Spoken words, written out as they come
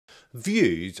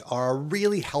Views are a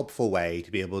really helpful way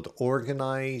to be able to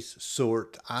organize,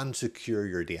 sort, and secure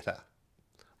your data.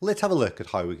 Let's have a look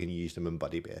at how we can use them in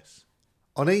Budibase.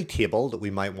 On a table that we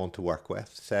might want to work with,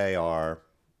 say our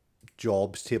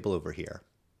jobs table over here,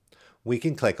 we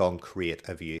can click on Create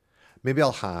a View. Maybe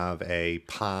I'll have a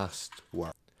past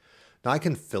work. Now I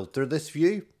can filter this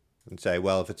view and say,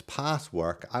 well, if it's past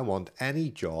work, I want any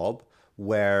job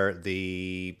where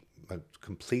the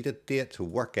completed date, so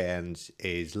work ends,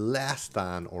 is less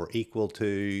than or equal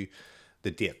to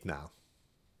the date now.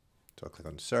 So I'll click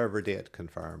on server date,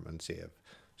 confirm and save.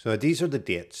 So these are the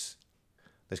dates.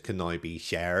 This can now be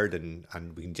shared and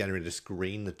we can generate a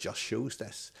screen that just shows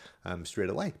this straight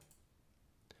away.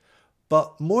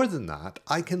 But more than that,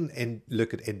 I can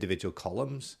look at individual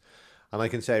columns and I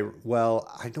can say, well,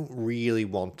 I don't really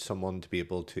want someone to be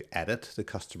able to edit the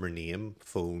customer name,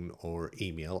 phone or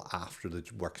email after the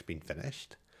work's been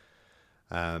finished.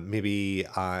 Maybe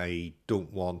I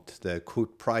don't want the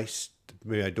quote price,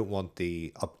 maybe I don't want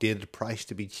the updated price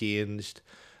to be changed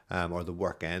or the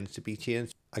work ends to be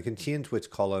changed. I can change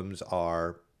which columns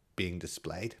are being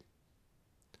displayed.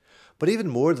 But even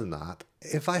more than that,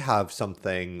 if I have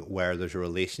something where there's a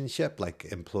relationship like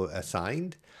employee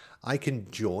assigned, I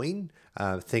can join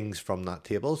things from that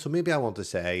table. So maybe I want to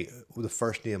say the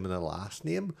first name and the last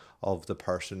name of the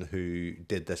person who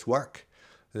did this work.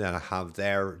 And then I have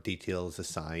their details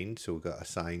assigned. So we've got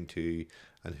assigned to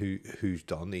and who's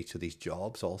done each of these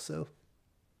jobs also.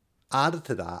 Added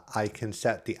to that, I can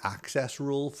set the access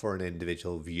rule for an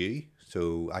individual view.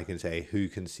 So I can say who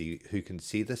can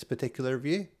see this particular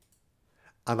view.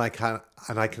 And I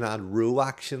can add row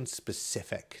actions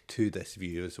specific to this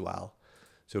view as well.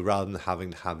 So rather than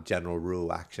having to have general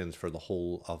row actions for the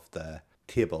whole of the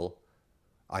table,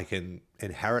 I can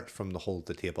inherit from the whole of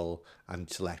the table and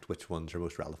select which ones are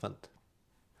most relevant.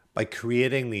 By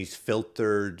creating these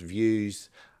filtered views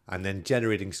and then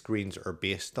generating screens that are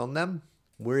based on them,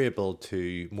 we're able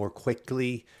to more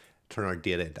quickly turn our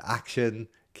data into action,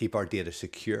 keep our data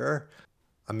secure,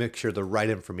 and make sure the right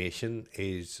information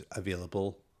is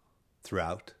available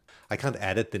throughout. I can't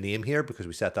edit the name here because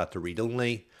we set that to read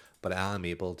only, but I am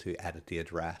able to edit the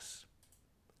address.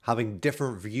 Having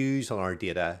different views on our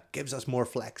data gives us more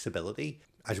flexibility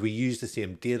as we use the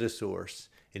same data source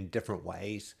in different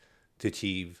ways to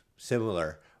achieve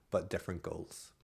similar but different goals.